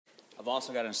I've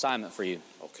also got an assignment for you.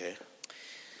 Okay.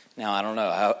 Now, I don't know.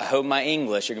 I hope my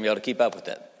English, you're going to be able to keep up with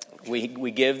it.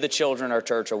 We give the children our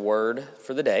church a word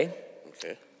for the day.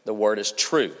 Okay. The word is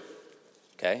true.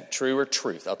 Okay? True or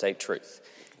truth. I'll take truth.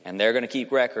 And they're going to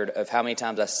keep record of how many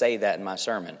times I say that in my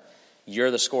sermon. You're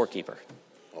the scorekeeper.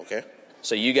 Okay.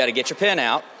 So you got to get your pen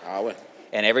out. I will.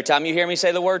 And every time you hear me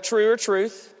say the word true or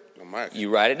truth,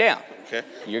 you write it down. Okay.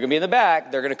 You're going to be in the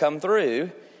back. They're going to come through.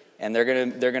 And they're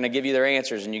going to give you their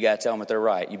answers, and you got to tell them if they're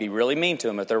right. You be really mean to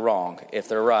them if they're wrong. If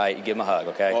they're right, you give them a hug,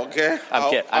 okay? Okay.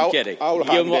 I'm kidding.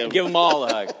 I'll give them all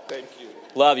a hug. Thank you.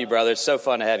 Love you, brother. It's so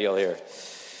fun to have you all here.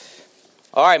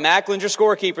 All right, Macklin's your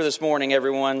scorekeeper this morning,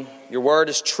 everyone. Your word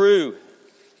is true,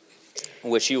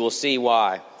 which you will see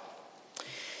why.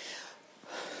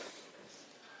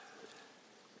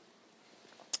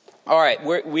 All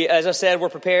right, we as I said, we're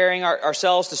preparing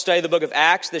ourselves to study the book of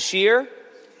Acts this year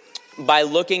by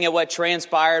looking at what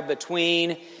transpired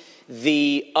between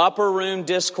the upper room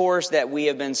discourse that we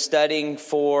have been studying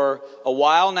for a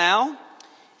while now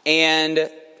and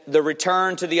the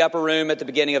return to the upper room at the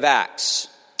beginning of Acts.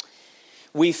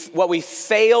 What we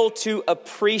fail to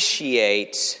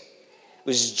appreciate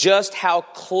was just how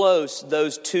close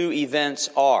those two events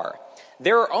are.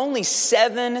 There are only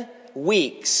 7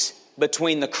 weeks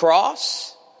between the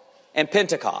cross and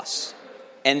Pentecost,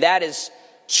 and that is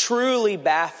truly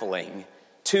baffling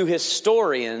to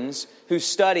historians who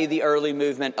study the early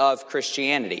movement of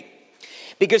Christianity.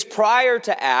 Because prior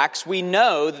to Acts, we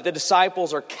know that the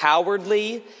disciples are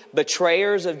cowardly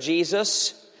betrayers of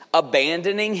Jesus,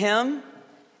 abandoning him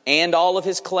and all of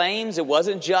his claims. It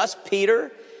wasn't just Peter.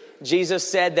 Jesus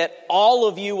said that all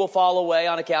of you will fall away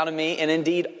on account of me, and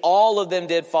indeed all of them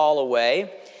did fall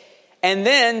away. And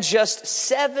then just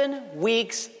 7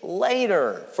 weeks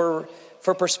later, for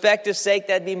perspective's sake,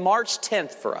 that'd be March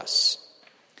 10th for us.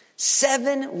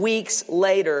 7 weeks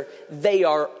later, they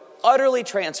are utterly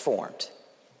transformed.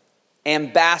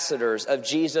 Ambassadors of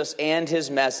Jesus and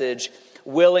his message,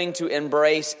 willing to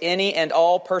embrace any and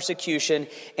all persecution,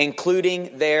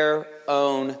 including their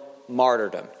own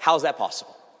martyrdom. How's that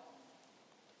possible?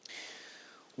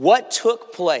 What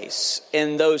took place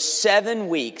in those 7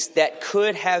 weeks that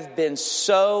could have been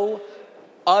so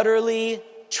utterly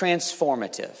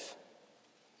transformative?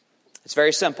 It's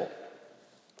very simple.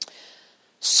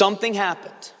 Something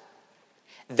happened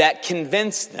that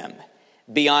convinced them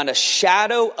beyond a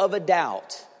shadow of a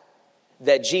doubt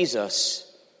that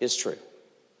Jesus is true.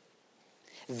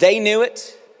 They knew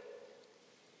it.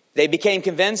 They became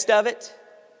convinced of it.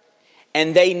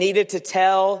 And they needed to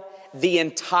tell the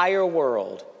entire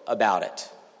world about it.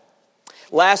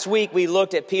 Last week we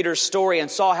looked at Peter's story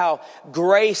and saw how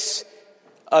grace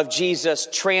of Jesus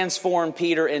transformed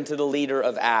Peter into the leader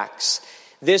of Acts.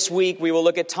 This week we will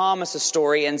look at Thomas'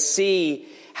 story and see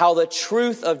how the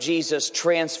truth of Jesus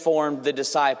transformed the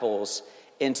disciples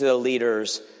into the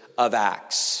leaders of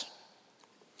Acts.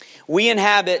 We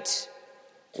inhabit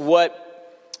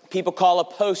what people call a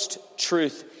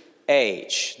post-truth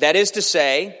age. That is to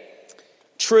say,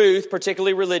 truth,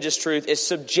 particularly religious truth, is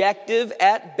subjective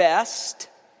at best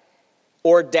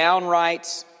or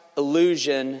downright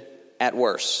illusion at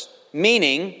worst.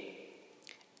 Meaning,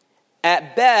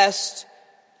 at best,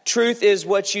 truth is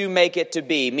what you make it to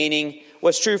be. Meaning,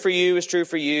 what's true for you is true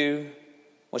for you.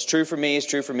 What's true for me is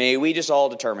true for me. We just all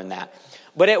determine that.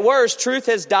 But at worst, truth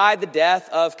has died the death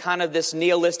of kind of this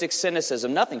nihilistic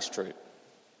cynicism. Nothing's true.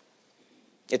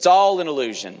 It's all an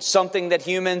illusion. Something that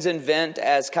humans invent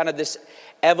as kind of this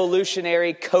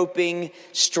evolutionary coping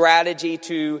strategy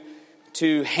to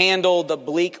handle the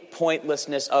bleak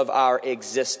pointlessness of our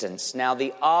existence. Now,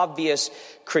 the obvious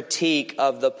critique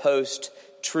of the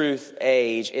post-truth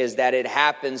age is that it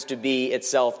happens to be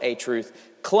itself a truth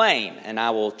claim. And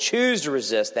I will choose to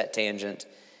resist that tangent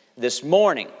this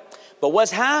morning. But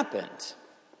what's happened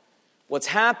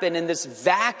in this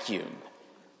vacuum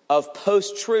of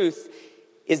post-truth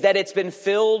is that it's been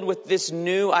filled with this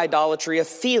new idolatry of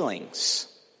feelings.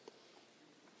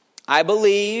 I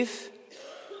believe,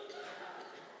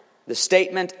 the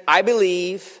statement I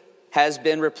believe has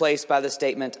been replaced by the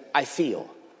statement I feel.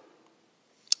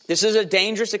 This is a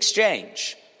dangerous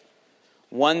exchange,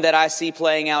 one that I see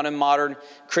playing out in modern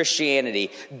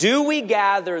Christianity. Do we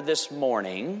gather this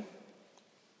morning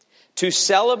to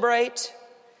celebrate,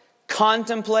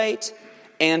 contemplate,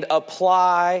 and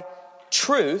apply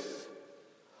truth?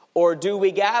 Or do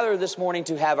we gather this morning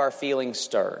to have our feelings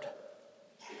stirred?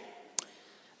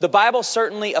 The Bible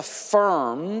certainly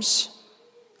affirms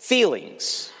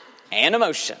feelings and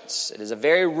emotions. It is a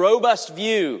very robust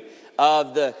view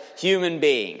of the human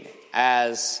being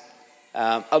as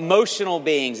emotional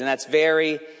beings, and that's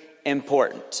very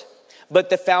important. But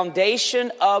the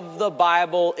foundation of the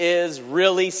Bible is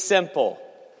really simple.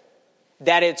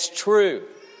 That it's true.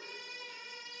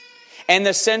 And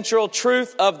the central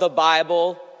truth of the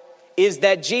Bible is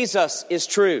that Jesus is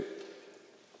true.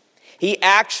 He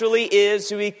actually is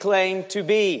who he claimed to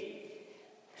be.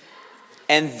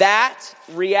 And that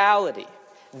reality,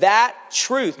 that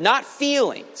truth, not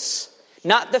feelings,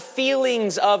 not the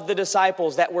feelings of the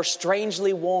disciples that were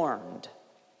strangely warmed.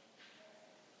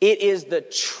 It is the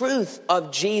truth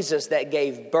of Jesus that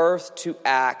gave birth to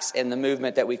Acts and the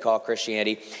movement that we call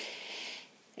Christianity.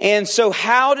 And so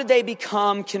how did they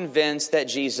become convinced that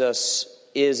Jesus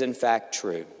is in fact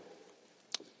true?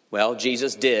 Well,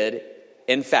 Jesus did,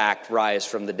 in fact, rise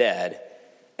from the dead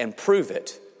and prove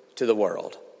it to the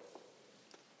world.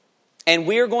 And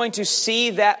we are going to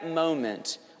see that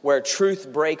moment where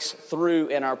truth breaks through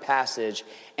in our passage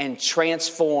and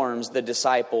transforms the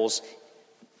disciples,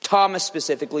 Thomas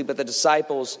specifically, but the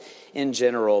disciples in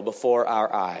general, before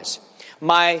our eyes.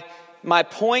 My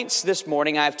points this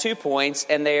morning, I have 2 points,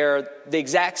 and they're the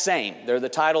exact same. They're the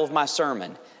title of my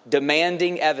sermon,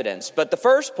 Demanding Evidence. But the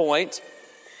first point,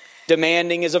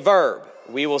 demanding, is a verb.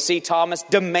 We will see Thomas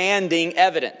demanding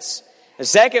evidence. The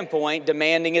second point,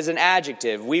 demanding, is an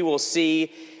adjective. We will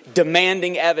see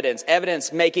demanding evidence.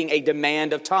 Evidence making a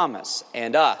demand of Thomas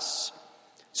and us.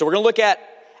 So we're going to look at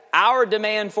our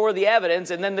demand for the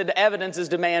evidence, and then the evidence's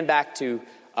demand back to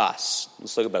us.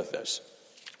 Let's look at both of those.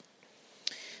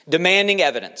 Demanding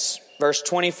evidence. Verse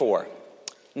 24.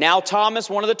 Now Thomas,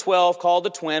 one of the 12, called the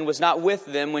twin, was not with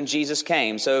them when Jesus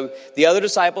came. So the other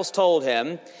disciples told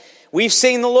him, "We've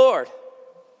seen the Lord."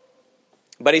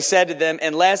 But he said to them,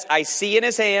 "Unless I see in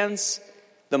his hands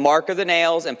the mark of the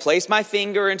nails, and place my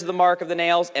finger into the mark of the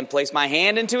nails, and place my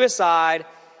hand into his side,"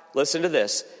 listen to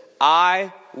this,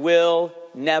 "I will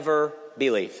never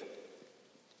believe."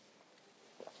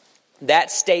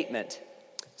 That statement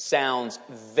sounds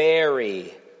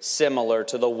very similar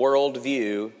to the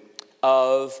worldview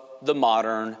of the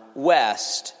modern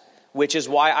West, which is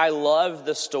why I love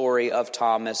the story of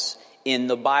Thomas in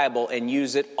the Bible and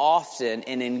use it often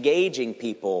in engaging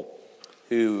people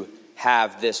who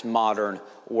have this modern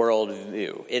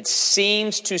worldview. It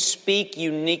seems to speak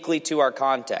uniquely to our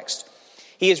context.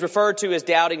 He is referred to as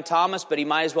Doubting Thomas, but he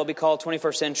might as well be called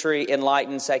 21st century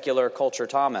enlightened secular culture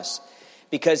Thomas,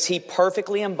 because he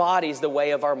perfectly embodies the way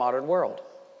of our modern world.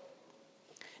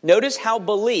 Notice how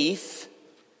belief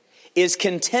is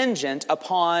contingent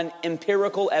upon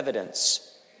empirical evidence.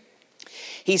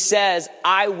 He says,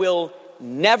 "I will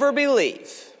never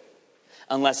believe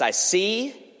unless I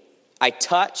see, I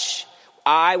touch,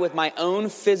 I with my own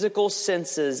physical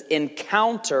senses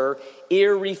encounter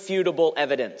irrefutable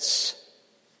evidence."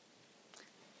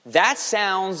 That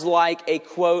sounds like a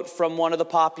quote from one of the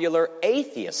popular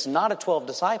atheists, not a 12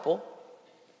 disciple.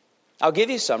 I'll give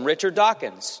you some. Richard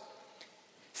Dawkins.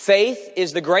 "Faith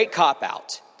is the great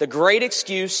cop-out, the great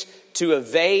excuse to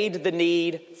evade the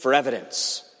need for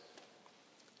evidence."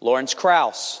 Lawrence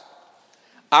Krauss.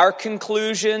 "Our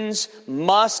conclusions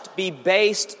must be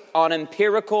based on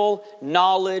empirical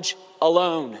knowledge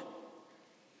alone."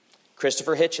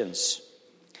 Christopher Hitchens.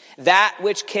 "That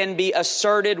which can be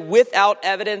asserted without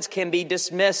evidence can be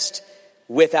dismissed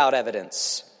without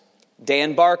evidence."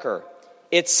 Dan Barker.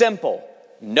 "It's simple.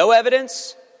 No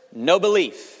evidence, no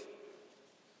belief."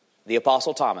 The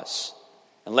Apostle Thomas.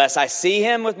 "Unless I see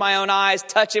him with my own eyes,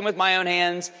 touch him with my own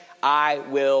hands, I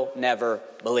will never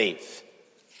believe."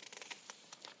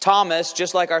 Thomas,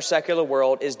 just like our secular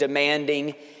world, is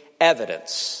demanding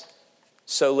evidence.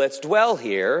 So let's dwell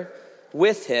here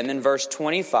with him in verse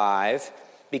 25,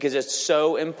 because it's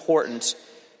so important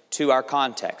to our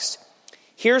context.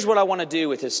 Here's what I want to do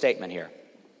with his statement here.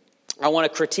 I want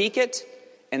to critique it,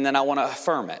 and then I want to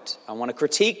affirm it. I want to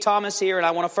critique Thomas here, and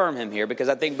I want to affirm him here, because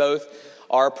I think both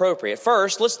are appropriate.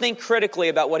 First, let's think critically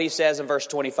about what he says in verse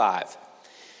 25.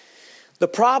 The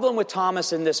problem with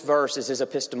Thomas in this verse is his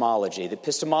epistemology. The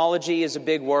epistemology is a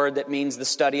big word that means the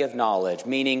study of knowledge,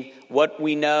 meaning what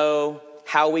we know,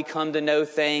 how we come to know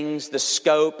things, the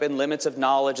scope and limits of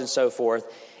knowledge, and so forth.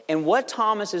 And what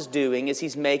Thomas is doing is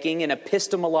he's making an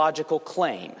epistemological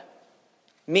claim.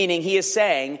 Meaning he is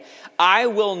saying, I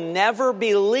will never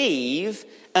believe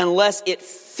unless it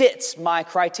fits my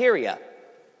criteria.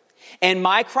 And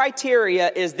my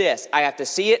criteria is this: I have to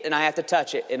see it and I have to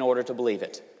touch it in order to believe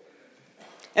it.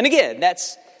 And again,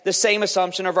 that's the same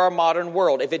assumption of our modern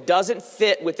world. If it doesn't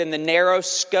fit within the narrow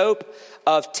scope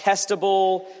of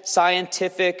testable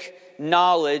scientific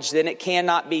knowledge, then it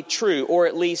cannot be true, or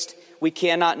at least we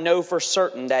cannot know for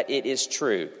certain that it is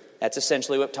true. That's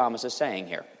essentially what Thomas is saying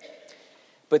here.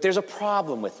 But there's a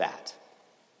problem with that.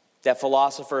 that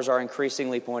philosophers are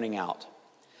increasingly pointing out.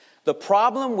 The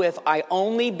problem with I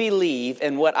only believe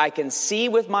in what I can see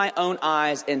with my own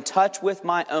eyes and touch with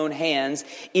my own hands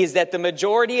is that the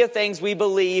majority of things we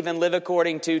believe and live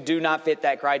according to do not fit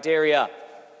that criteria.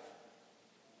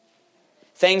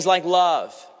 Things like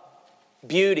love,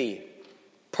 beauty,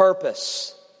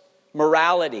 purpose,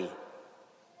 morality,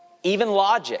 even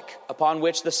logic upon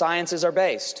which the sciences are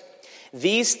based.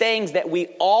 These things that we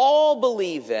all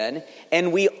believe in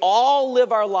and we all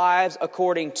live our lives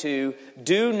according to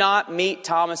do not meet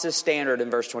Thomas's standard in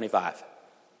verse 25.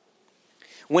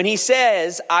 When he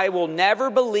says, I will never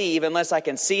believe unless I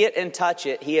can see it and touch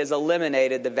it, he has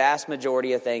eliminated the vast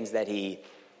majority of things that he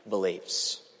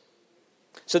believes.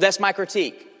 So that's my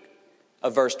critique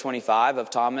of verse 25 of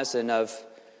Thomas and of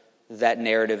that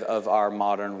narrative of our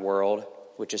modern world,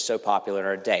 which is so popular in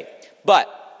our day.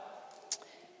 But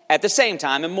at the same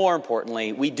time, and more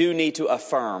importantly, we do need to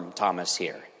affirm Thomas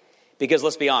here. Because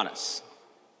let's be honest,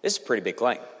 this is a pretty big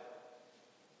claim.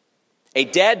 A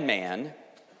dead man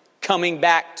coming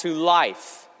back to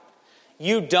life.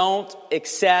 You don't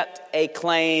accept a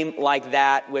claim like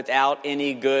that without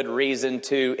any good reason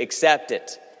to accept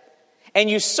it. And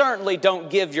you certainly don't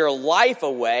give your life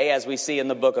away, as we see in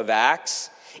the book of Acts,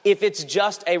 if it's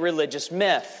just a religious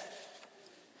myth.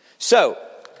 So,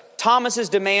 Thomas's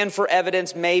demand for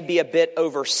evidence may be a bit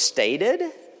overstated.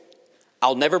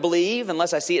 I'll never believe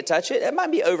unless I see it, touch it. It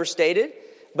might be overstated,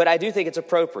 but I do think it's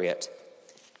appropriate.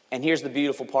 And here's the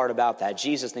beautiful part about that.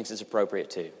 Jesus thinks it's appropriate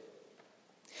too.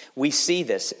 We see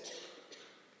this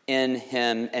in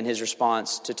him and his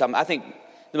response to Thomas. I think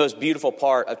the most beautiful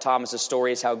part of Thomas's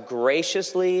story is how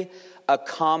graciously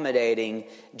accommodating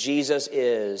Jesus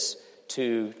is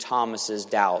to Thomas's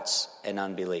doubts and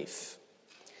unbelief.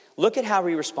 Look at how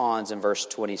he responds in verse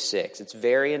 26. It's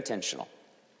very intentional.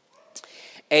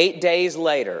 8 days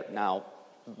later, now,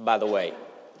 by the way,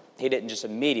 he didn't just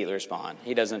immediately respond.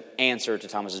 He doesn't answer to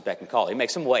Thomas's beck and call. He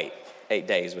makes him wait 8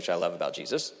 days, which I love about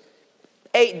Jesus.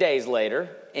 8 days later,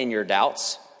 in your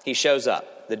doubts, he shows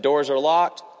up. The doors are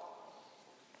locked.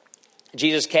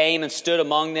 Jesus came and stood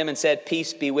among them and said,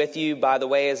 peace be with you. By the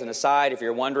way, as an aside, if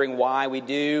you're wondering why we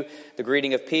do the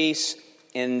greeting of peace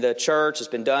in the church, it's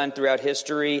been done throughout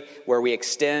history where we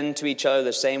extend to each other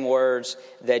the same words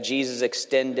that Jesus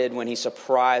extended when he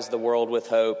surprised the world with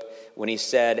hope, when he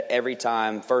said every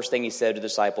time, first thing he said to the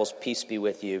disciples, peace be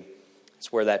with you. That's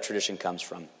where that tradition comes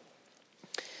from.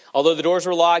 Although the doors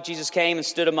were locked, Jesus came and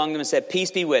stood among them and said,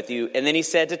 peace be with you. And then he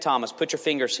said to Thomas, put your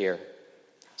fingers here.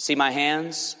 See my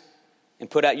hands? And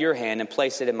put out your hand and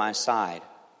place it in my side.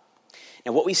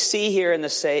 Now what we see here in the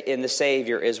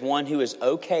Savior is one who is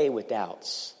okay with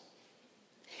doubts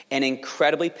and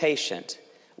incredibly patient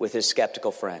with his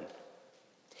skeptical friend.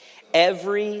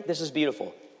 This is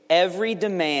beautiful, every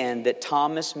demand that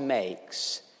Thomas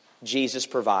makes, Jesus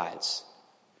provides.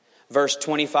 Verse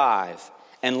 25,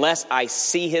 unless I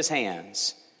see his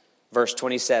hands. Verse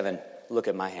 27, look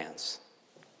at my hands.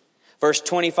 Verse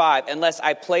 25, unless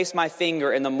I place my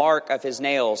finger in the mark of his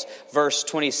nails. Verse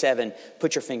 27,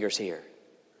 put your fingers here.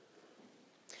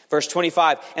 Verse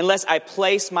 25, unless I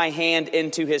place my hand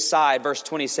into his side. Verse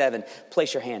 27,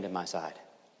 place your hand in my side.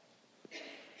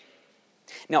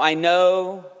 Now I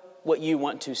know what you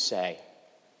want to say.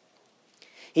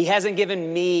 He hasn't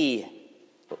given me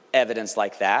evidence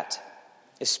like that,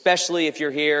 especially if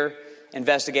you're here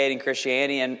investigating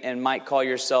Christianity and might call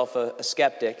yourself a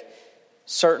skeptic.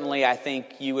 Certainly, I think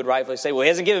you would rightfully say, well, he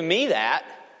hasn't given me that.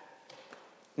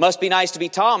 Must be nice to be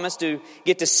Thomas to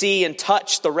get to see and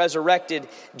touch the resurrected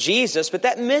Jesus, but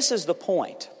that misses the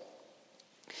point.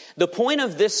 The point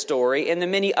of this story and the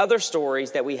many other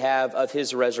stories that we have of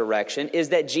his resurrection is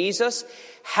that Jesus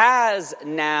has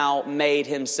now made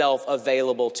himself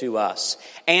available to us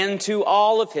and to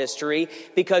all of history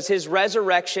because his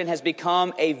resurrection has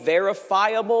become a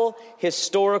verifiable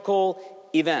historical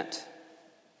event.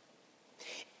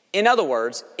 In other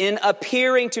words, in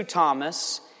appearing to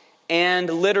Thomas and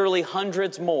literally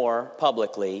hundreds more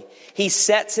publicly, he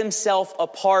sets himself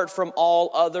apart from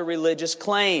all other religious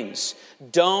claims.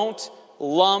 Don't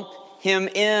lump him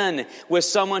in with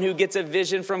someone who gets a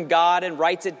vision from God and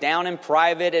writes it down in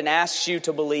private and asks you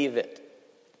to believe it.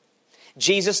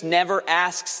 Jesus never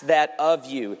asks that of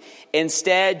you.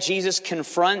 Instead, Jesus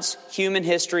confronts human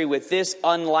history with this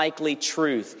unlikely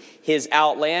truth. His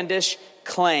outlandish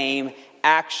claim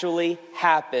actually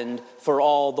happened for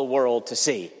all the world to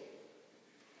see.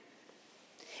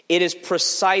 It is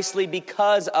precisely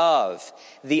because of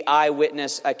the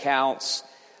eyewitness accounts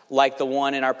like the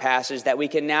one in our passage that we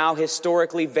can now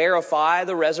historically verify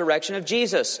the resurrection of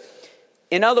Jesus.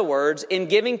 In other words, in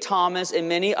giving Thomas and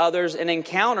many others an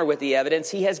encounter with the evidence,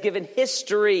 he has given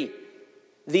history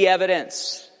the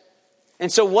evidence.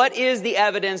 And so what is the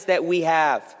evidence that we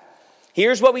have?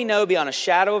 Here's what we know beyond a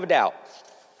shadow of a doubt.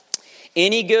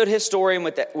 Any good historian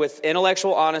with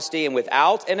intellectual honesty and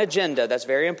without an agenda, that's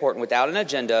very important, without an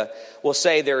agenda, will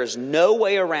say there is no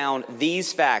way around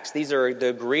these facts. These are the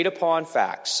agreed upon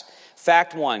facts.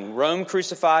 Fact 1, Rome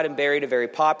crucified and buried a very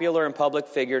popular and public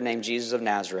figure named Jesus of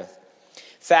Nazareth.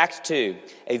 Fact 2,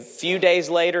 a few days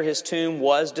later his tomb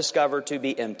was discovered to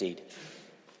be emptied.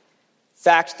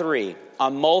 Fact 3,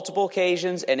 on multiple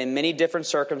occasions and in many different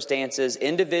circumstances,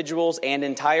 individuals and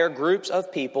entire groups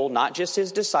of people, not just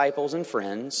his disciples and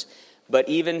friends, but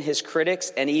even his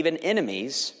critics and even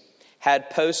enemies, had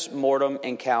post-mortem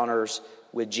encounters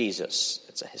with Jesus.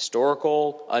 It's a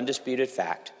historical, undisputed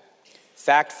fact.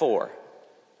 Fact 4,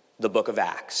 the book of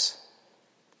Acts.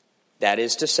 That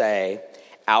is to say,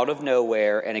 out of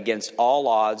nowhere and against all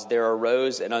odds, there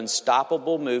arose an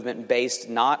unstoppable movement based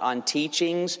not on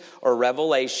teachings or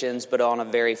revelations, but on a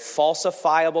very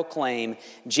falsifiable claim: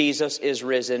 Jesus is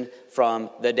risen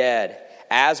from the dead.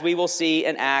 As we will see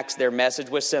in Acts, their message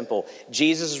was simple: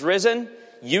 Jesus is risen,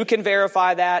 you can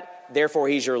verify that, therefore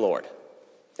he's your Lord.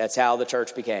 That's how the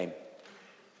church became.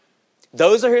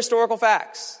 Those are historical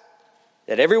facts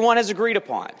that everyone has agreed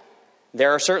upon.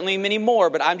 There are certainly many more,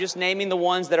 but I'm just naming the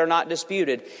ones that are not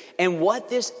disputed. And what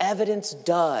this evidence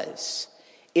does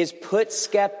is put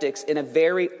skeptics in a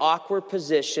very awkward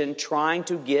position trying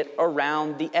to get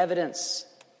around the evidence.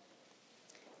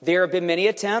 There have been many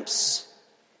attempts,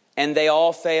 and they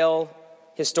all fail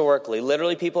historically.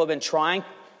 Literally, people have been trying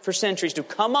for centuries to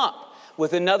come up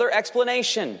with another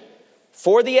explanation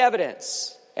for the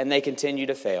evidence, and they continue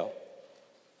to fail.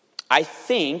 I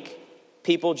think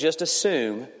people just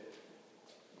assume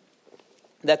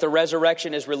that the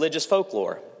resurrection is religious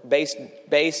folklore,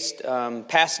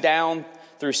 passed down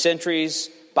through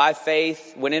centuries by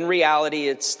faith, when in reality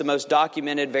it's the most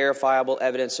documented, verifiable,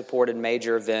 evidence-supported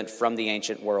major event from the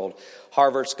ancient world.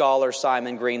 Harvard scholar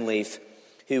Simon Greenleaf,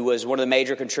 who was one of the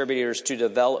major contributors to the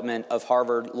development of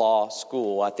Harvard Law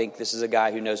School, I think this is a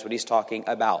guy who knows what he's talking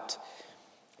about.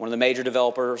 One of the major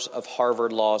developers of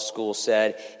Harvard Law School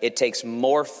said, it takes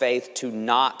more faith to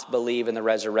not believe in the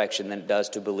resurrection than it does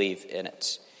to believe in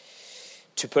it.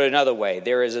 To put it another way,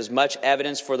 there is as much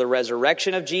evidence for the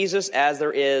resurrection of Jesus as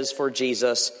there is for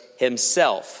Jesus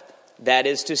himself. That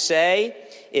is to say,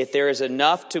 if there is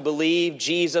enough to believe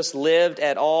Jesus lived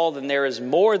at all, then there is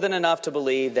more than enough to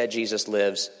believe that Jesus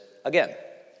lives again.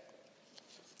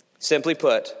 Simply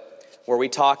put, were we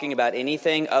talking about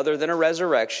anything other than a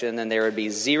resurrection, then there would be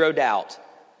zero doubt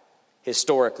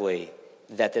historically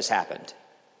that this happened.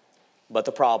 But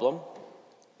the problem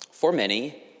for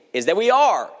many is that we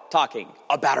are talking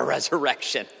about a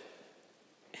resurrection.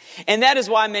 And that is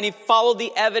why many follow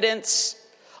the evidence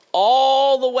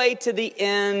all the way to the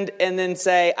end and then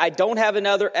say, I don't have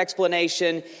another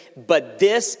explanation, but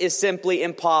this is simply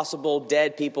impossible.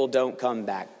 Dead people don't come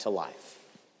back to life.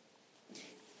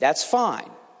 That's fine.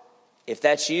 If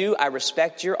that's you, I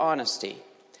respect your honesty,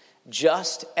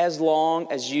 just as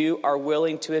long as you are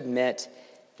willing to admit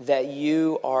that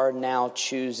you are now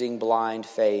choosing blind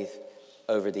faith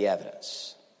over the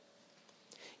evidence.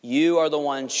 You are the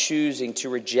one choosing to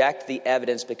reject the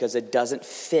evidence because it doesn't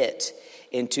fit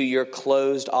into your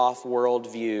closed-off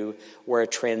worldview where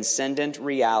transcendent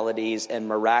realities and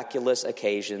miraculous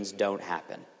occasions don't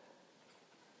happen.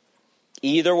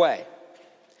 Either way,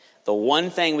 the one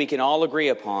thing we can all agree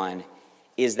upon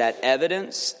is that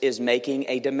evidence is making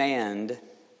a demand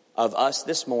of us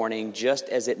this morning, just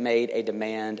as it made a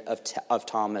demand of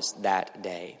Thomas that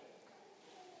day.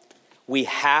 We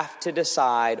have to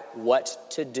decide what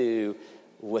to do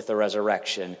with the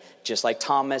resurrection, just like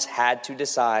Thomas had to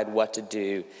decide what to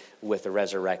do with the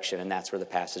resurrection, and that's where the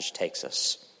passage takes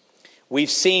us. We've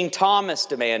seen Thomas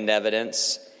demand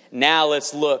evidence. Now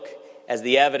let's look as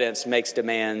the evidence makes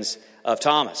demands of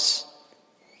Thomas.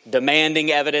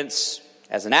 Demanding evidence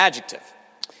as an adjective.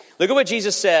 Look at what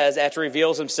Jesus says after he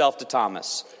reveals himself to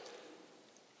Thomas.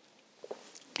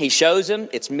 He shows him,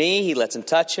 it's me, he lets him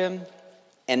touch him.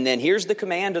 And then here's the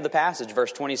command of the passage,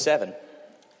 verse 27.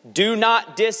 Do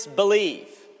not disbelieve,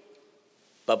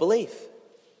 but believe.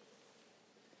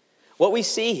 What we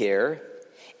see here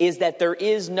is that there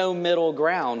is no middle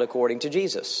ground according to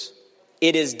Jesus.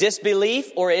 It is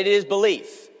disbelief or it is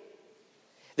belief.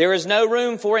 There is no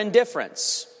room for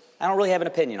indifference. I don't really have an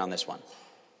opinion on this one.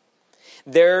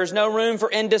 There's no room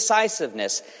for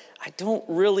indecisiveness. I don't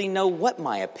really know what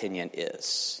my opinion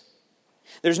is.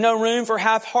 There's no room for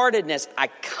half-heartedness. I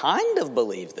kind of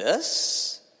believe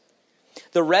this.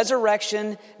 The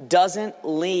resurrection doesn't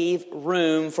leave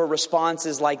room for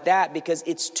responses like that because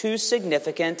it's too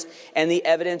significant and the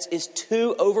evidence is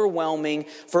too overwhelming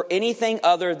for anything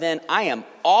other than I am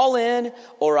all in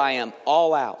or I am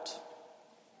all out.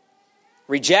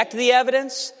 Reject the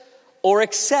evidence or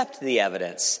accept the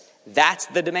evidence. That's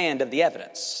the demand of the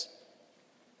evidence.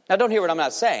 Now, don't hear what I'm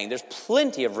not saying. There's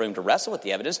plenty of room to wrestle with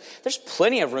the evidence. There's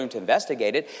plenty of room to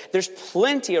investigate it. There's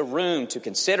plenty of room to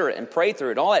consider it and pray through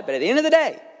it and all that. But at the end of the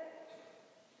day,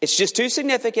 it's just too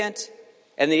significant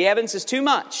and the evidence is too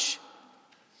much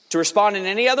to respond in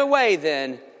any other way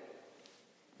than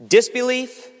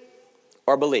disbelief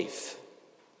or belief.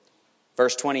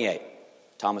 Verse 28,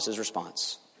 Thomas's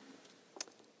response.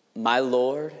 My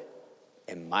Lord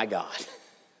and my God.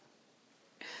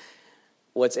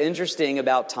 What's interesting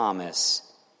about Thomas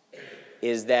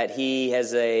is that he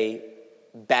has a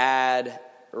bad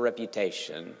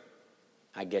reputation,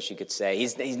 I guess you could say.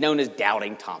 He's known as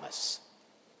Doubting Thomas.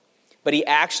 But he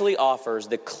actually offers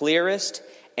the clearest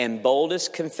and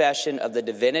boldest confession of the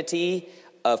divinity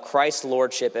of Christ's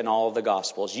lordship in all of the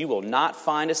Gospels. You will not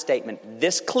find a statement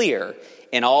this clear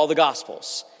in all the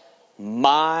Gospels.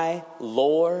 My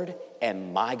Lord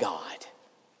and my God.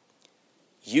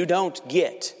 You don't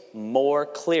get more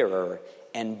clearer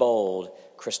and bold,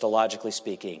 Christologically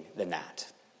speaking, than that.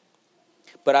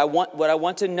 But what I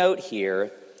want to note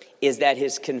here is that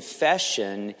his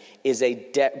confession is a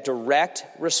direct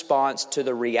response to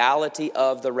the reality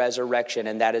of the resurrection,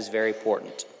 and that is very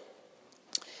important.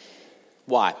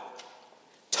 Why?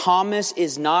 Thomas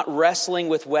is not wrestling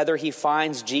with whether he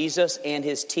finds Jesus and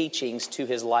his teachings to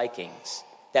his likings.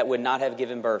 That would not have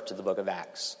given birth to the book of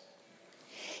Acts.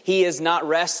 He is not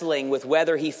wrestling with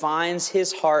whether he finds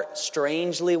his heart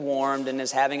strangely warmed and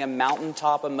is having a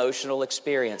mountaintop emotional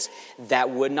experience. That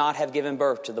would not have given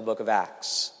birth to the book of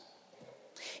Acts.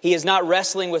 He is not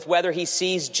wrestling with whether he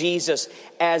sees Jesus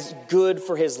as good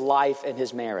for his life and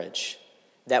his marriage.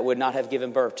 That would not have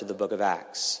given birth to the book of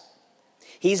Acts.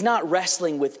 He's not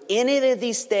wrestling with any of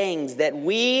these things that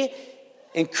we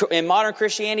in modern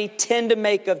Christianity tend to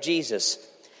make of Jesus.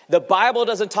 The Bible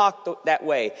doesn't talk that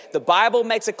way. The Bible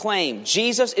makes a claim.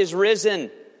 Jesus is risen,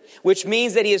 which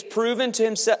means that he has proven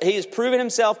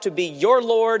himself to be your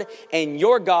Lord and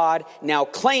your God. Now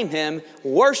claim him,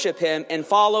 worship him, and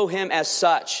follow him as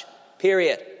such.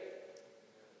 Period.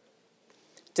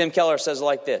 Tim Keller says it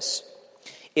like this.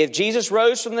 If Jesus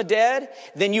rose from the dead,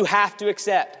 then you have to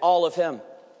accept all of him.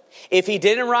 If he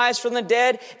didn't rise from the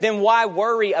dead, then why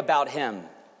worry about him?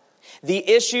 The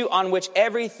issue on which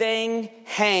everything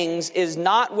hangs is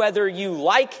not whether you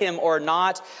like him or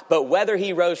not, but whether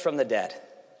he rose from the dead.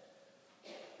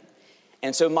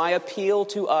 And so my appeal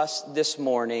to us this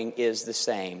morning is the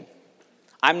same.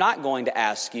 I'm not going to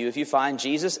ask you if you find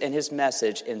Jesus and his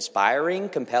message inspiring,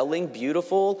 compelling,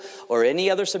 beautiful, or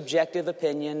any other subjective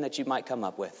opinion that you might come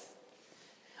up with.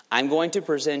 I'm going to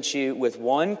present you with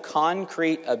one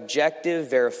concrete, objective,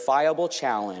 verifiable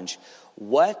challenge.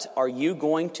 What are you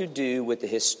going to do with the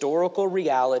historical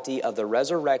reality of the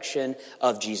resurrection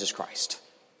of Jesus Christ?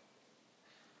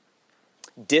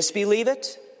 Disbelieve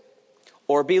it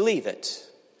or believe it.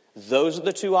 Those are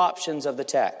the two options of the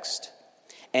text.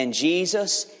 And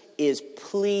Jesus is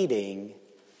pleading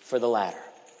for the latter.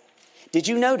 Did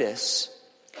you notice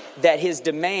that his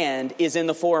demand is in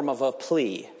the form of a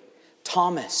plea?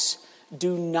 Thomas,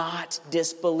 do not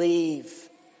disbelieve,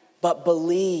 but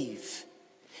believe.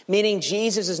 Meaning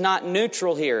Jesus is not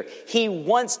neutral here. He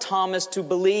wants Thomas to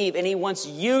believe, and he wants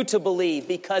you to believe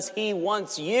because he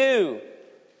wants you.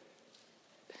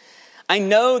 I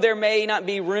know there may not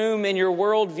be room in your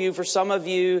worldview for some of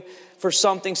you for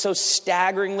something so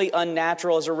staggeringly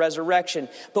unnatural as a resurrection.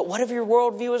 But what if your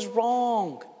worldview is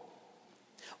wrong?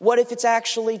 What if it's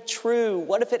actually true?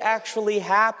 What if it actually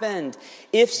happened?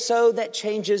 If so, that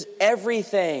changes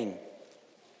everything.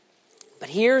 But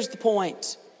here's the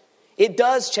point. It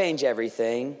does change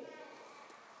everything,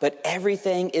 but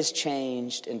everything is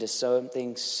changed into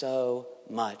something so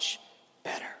much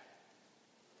better.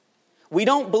 We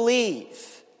don't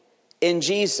believe in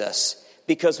Jesus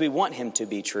because we want him to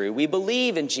be true. We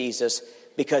believe in Jesus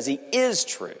because he is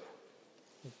true.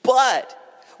 But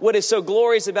what is so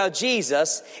glorious about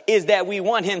Jesus is that we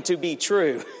want him to be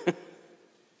true.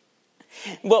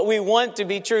 What we want to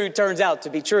be true turns out to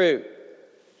be true.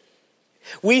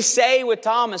 We say with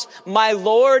Thomas, my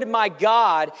Lord, my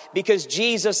God, because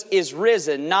Jesus is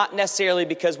risen, not necessarily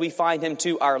because we find him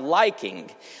to our liking,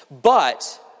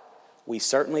 but we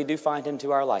certainly do find him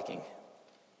to our liking.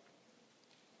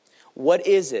 What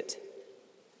is it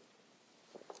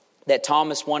that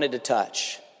Thomas wanted to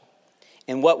touch?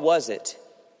 And what was it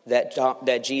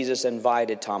that Jesus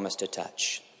invited Thomas to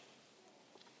touch?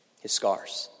 His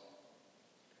scars.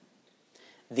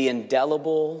 The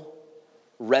indelible,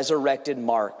 resurrected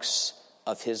marks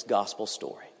of his gospel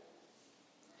story.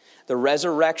 The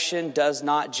resurrection does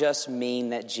not just mean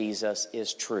that Jesus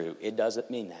is true. It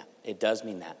doesn't mean that. It does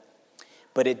mean that.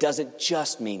 But it doesn't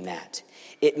just mean that.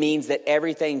 It means that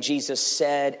everything Jesus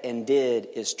said and did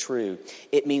is true.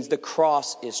 It means the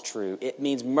cross is true. It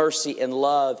means mercy and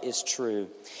love is true.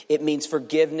 It means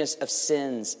forgiveness of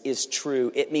sins is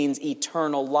true. It means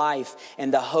eternal life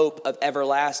and the hope of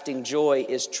everlasting joy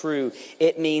is true.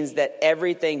 It means that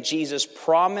everything Jesus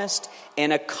promised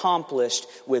and accomplished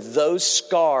with those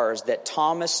scars that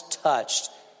Thomas touched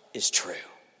is true.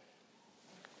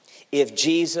 If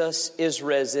Jesus is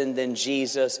risen, then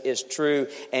Jesus is true.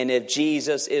 And if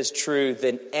Jesus is true,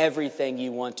 then everything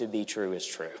you want to be true is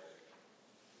true.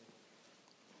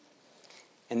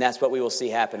 And that's what we will see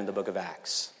happen in the book of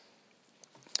Acts.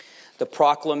 The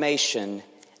proclamation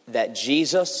that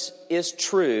Jesus is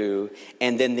true,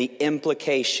 and then the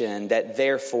implication that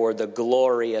therefore the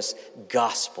glorious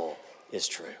gospel is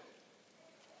true.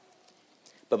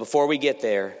 But before we get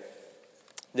there,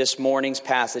 this morning's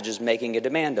passage is making a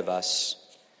demand of us.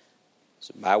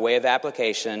 So by way of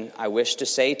application, I wish to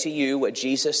say to you what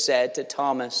Jesus said to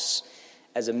Thomas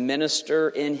as a minister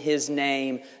in his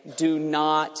name: do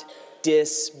not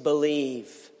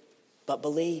disbelieve, but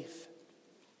believe.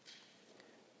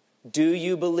 Do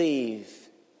you believe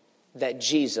that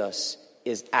Jesus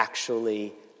is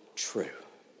actually true?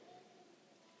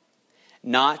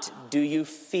 Not do you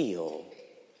feel,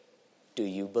 do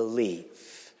you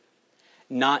believe?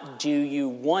 Not do you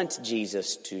want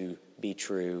Jesus to be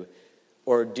true,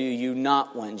 or do you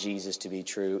not want Jesus to be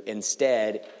true?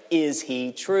 Instead, is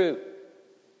he true?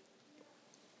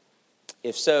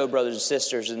 If so, brothers and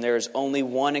sisters, then there is only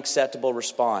one acceptable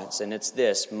response, and it's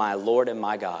this: my Lord and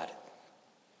my God.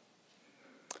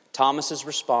 Thomas's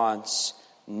response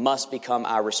must become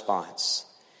our response.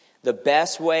 The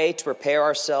best way to prepare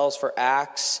ourselves for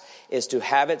Acts is to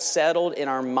have it settled in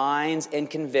our minds and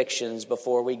convictions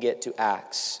before we get to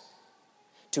Acts.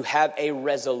 To have a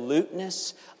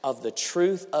resoluteness of the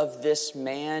truth of this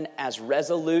man, as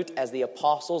resolute as the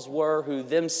apostles were, who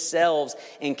themselves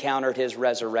encountered his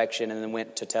resurrection and then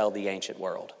went to tell the ancient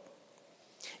world.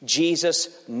 Jesus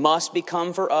must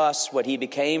become for us what he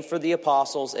became for the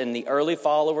apostles and the early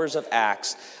followers of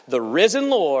Acts: the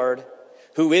risen Lord,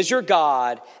 who is your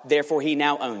God, therefore he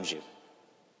now owns you.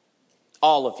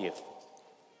 All of you.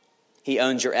 He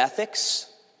owns your ethics.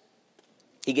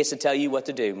 He gets to tell you what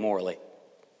to do morally.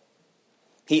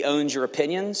 He owns your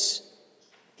opinions.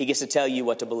 He gets to tell you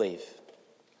what to believe.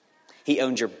 He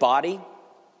owns your body.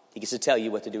 He gets to tell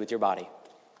you what to do with your body.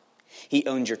 He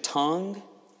owns your tongue.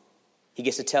 He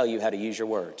gets to tell you how to use your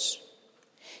words.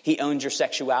 He owns your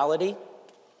sexuality.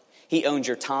 He owns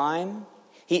your time.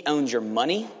 He owns your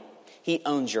money. He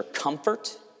owns your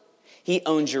comfort. He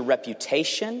owns your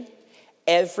reputation.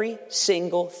 Every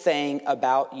single thing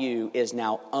about you is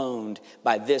now owned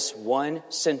by this one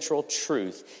central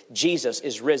truth: Jesus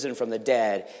is risen from the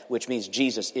dead, which means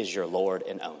Jesus is your Lord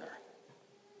and owner.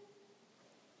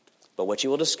 But what you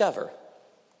will discover,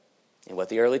 and what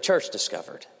the early church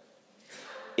discovered,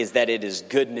 is that it is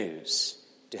good news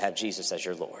to have Jesus as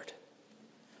your Lord.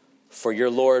 For your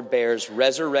Lord bears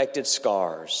resurrected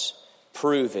scars,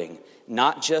 proving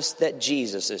not just that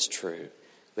Jesus is true,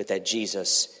 but that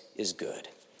Jesus is good.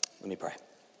 Let me pray.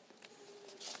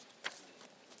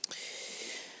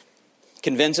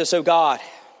 Convince us, O God.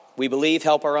 We believe,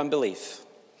 help our unbelief.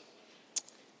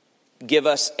 Give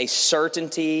us a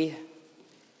certainty,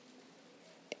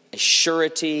 a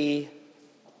surety,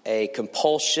 a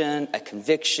compulsion, a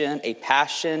conviction, a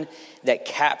passion that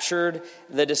captured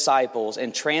the disciples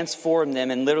and transformed them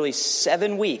in literally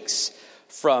 7 weeks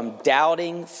from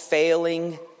doubting,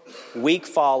 failing, weak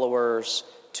followers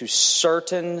to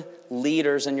certain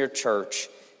leaders in your church,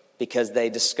 because they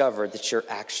discovered that you're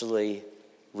actually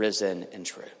risen and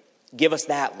true. Give us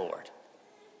that, Lord.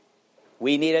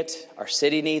 We need it. Our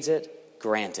city needs it.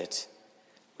 Grant it.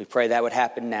 We pray that would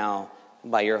happen now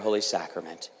by your holy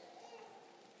sacrament.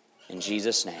 In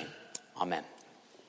Jesus' name, amen.